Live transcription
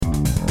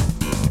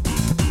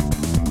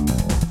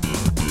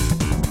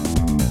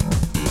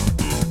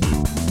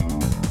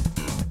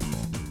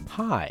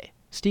Hi,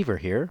 Stever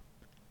here.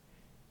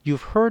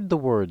 You've heard the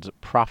words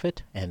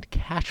profit and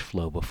cash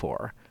flow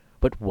before,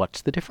 but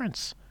what's the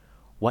difference?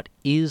 What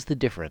is the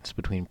difference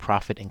between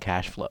profit and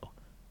cash flow?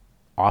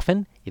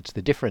 Often, it's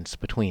the difference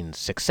between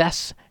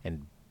success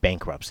and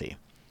bankruptcy.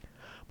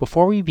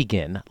 Before we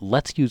begin,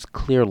 let's use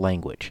clear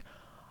language.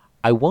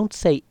 I won't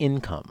say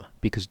income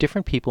because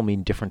different people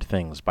mean different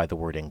things by the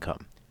word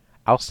income.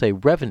 I'll say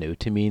revenue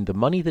to mean the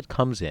money that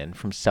comes in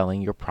from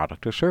selling your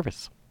product or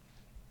service.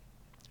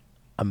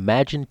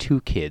 Imagine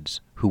two kids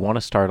who want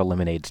to start a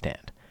lemonade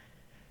stand.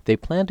 They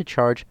plan to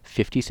charge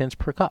 50 cents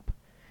per cup.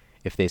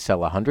 If they sell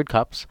 100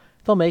 cups,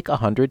 they'll make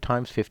 100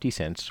 times 50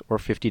 cents or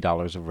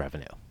 $50 of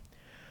revenue.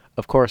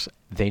 Of course,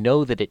 they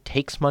know that it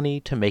takes money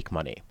to make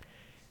money.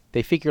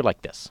 They figure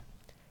like this.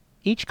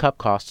 Each cup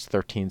costs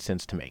 13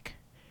 cents to make.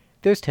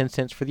 There's 10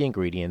 cents for the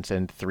ingredients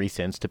and 3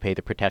 cents to pay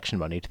the protection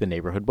money to the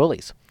neighborhood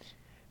bullies.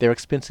 Their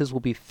expenses will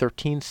be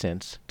 13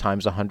 cents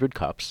times 100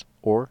 cups,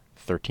 or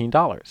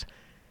 $13.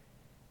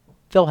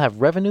 They'll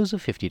have revenues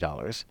of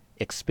 $50,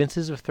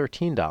 expenses of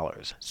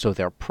 $13, so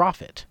their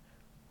profit,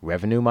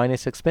 revenue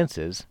minus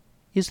expenses,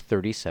 is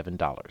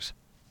 $37.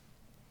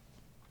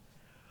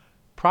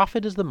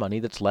 Profit is the money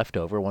that's left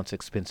over once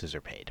expenses are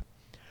paid.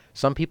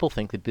 Some people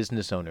think that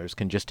business owners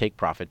can just take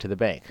profit to the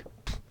bank.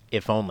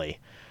 If only.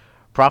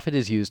 Profit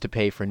is used to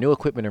pay for new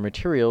equipment or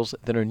materials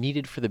that are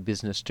needed for the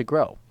business to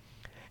grow.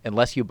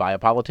 Unless you buy a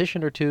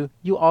politician or two,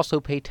 you also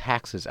pay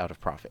taxes out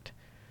of profit.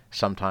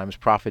 Sometimes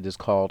profit is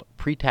called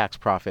pre-tax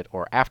profit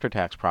or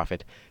after-tax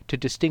profit to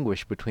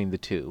distinguish between the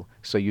two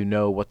so you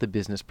know what the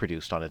business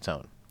produced on its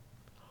own.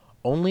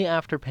 Only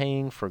after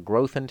paying for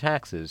growth and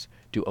taxes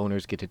do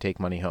owners get to take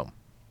money home.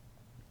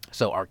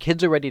 So our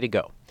kids are ready to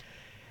go.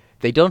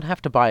 They don't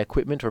have to buy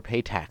equipment or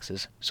pay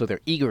taxes, so they're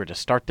eager to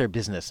start their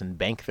business and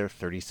bank their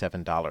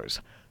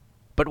 $37.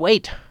 But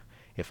wait!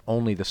 If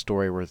only the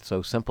story were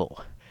so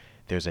simple.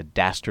 There's a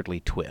dastardly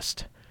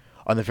twist.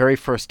 On the very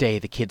first day,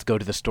 the kids go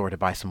to the store to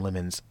buy some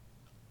lemons,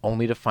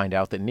 only to find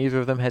out that neither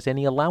of them has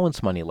any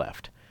allowance money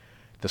left.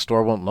 The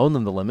store won't loan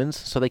them the lemons,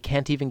 so they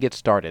can't even get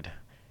started.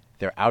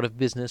 They're out of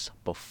business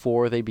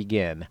before they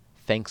begin,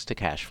 thanks to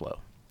cash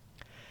flow.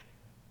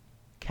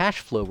 Cash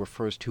flow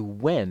refers to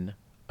when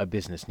a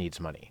business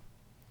needs money.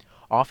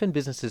 Often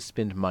businesses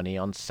spend money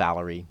on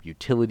salary,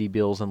 utility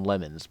bills, and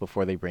lemons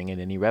before they bring in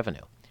any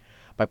revenue.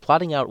 By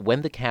plotting out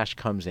when the cash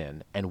comes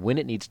in and when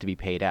it needs to be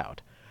paid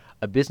out,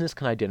 a business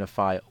can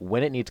identify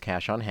when it needs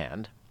cash on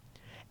hand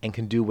and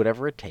can do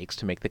whatever it takes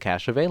to make the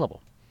cash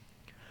available.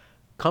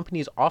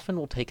 Companies often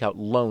will take out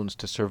loans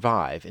to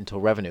survive until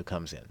revenue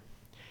comes in.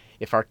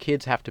 If our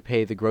kids have to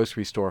pay the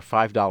grocery store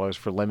 $5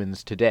 for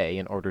lemons today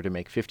in order to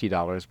make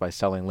 $50 by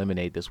selling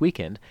lemonade this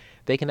weekend,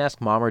 they can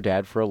ask mom or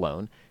dad for a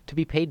loan to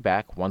be paid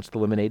back once the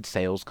lemonade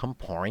sales come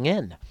pouring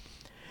in.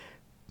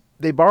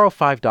 They borrow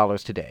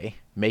 $5 today,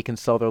 make and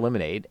sell their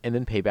lemonade, and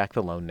then pay back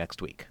the loan next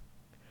week.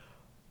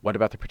 What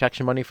about the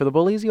protection money for the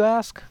bullies, you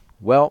ask?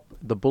 Well,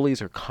 the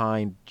bullies are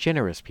kind,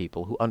 generous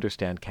people who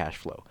understand cash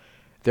flow.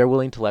 They're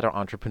willing to let our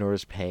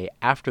entrepreneurs pay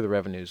after the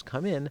revenues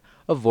come in,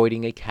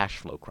 avoiding a cash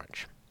flow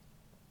crunch.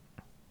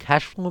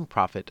 Cash flow and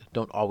profit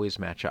don't always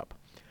match up.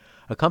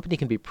 A company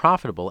can be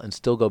profitable and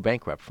still go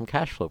bankrupt from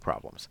cash flow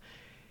problems.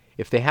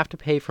 If they have to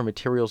pay for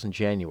materials in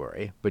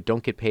January, but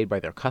don't get paid by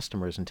their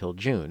customers until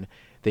June,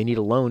 they need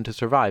a loan to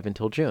survive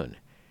until June.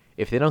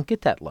 If they don't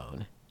get that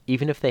loan,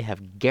 even if they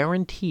have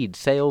guaranteed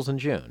sales in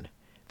June,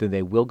 then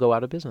they will go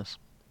out of business.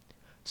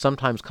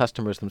 Sometimes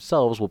customers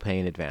themselves will pay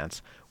in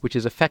advance, which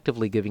is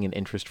effectively giving an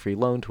interest-free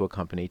loan to a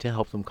company to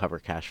help them cover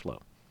cash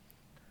flow.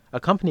 A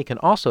company can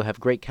also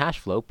have great cash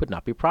flow but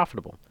not be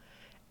profitable.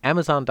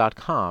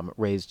 Amazon.com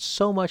raised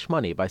so much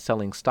money by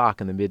selling stock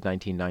in the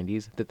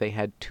mid-1990s that they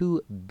had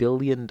 $2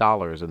 billion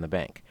in the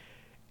bank.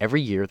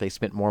 Every year they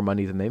spent more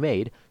money than they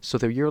made, so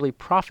their yearly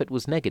profit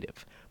was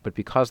negative, but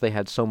because they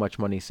had so much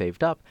money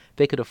saved up,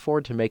 they could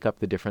afford to make up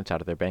the difference out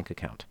of their bank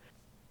account.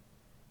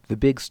 The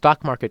big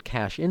stock market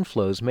cash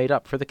inflows made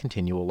up for the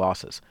continual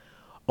losses.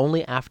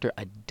 Only after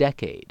a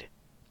decade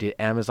did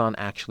Amazon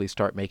actually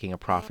start making a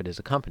profit as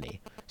a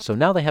company, so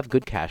now they have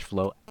good cash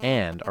flow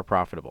and are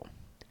profitable.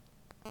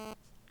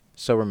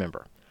 So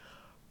remember,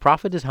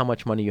 profit is how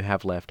much money you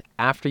have left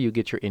after you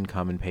get your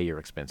income and pay your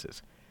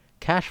expenses.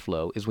 Cash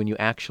flow is when you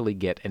actually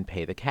get and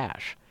pay the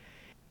cash.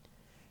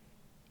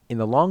 In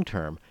the long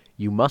term,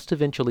 you must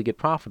eventually get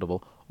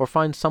profitable or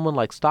find someone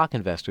like stock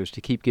investors to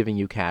keep giving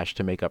you cash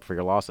to make up for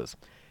your losses.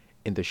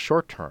 In the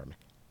short term,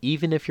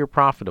 even if you're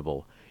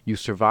profitable, you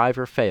survive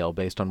or fail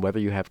based on whether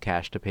you have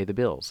cash to pay the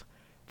bills.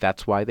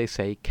 That's why they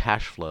say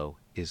cash flow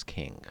is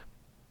king.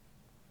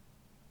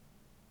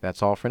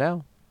 That's all for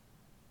now.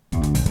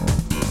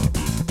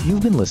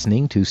 You've been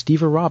listening to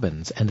Stever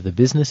Robbins and the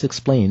Business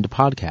Explained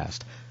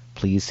podcast.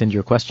 Please send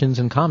your questions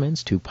and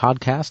comments to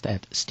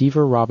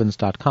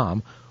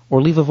podcast@steverrobbins.com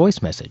or leave a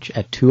voice message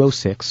at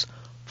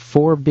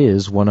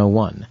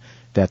 206-4BIZ-101.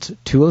 That's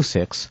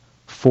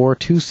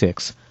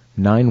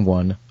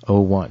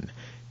 206-426-9101.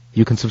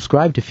 You can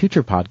subscribe to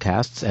future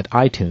podcasts at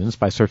iTunes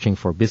by searching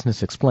for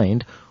Business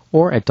Explained,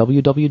 or at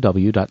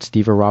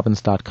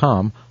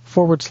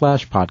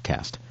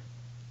www.steverobbins.com/podcast.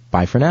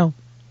 Bye for now.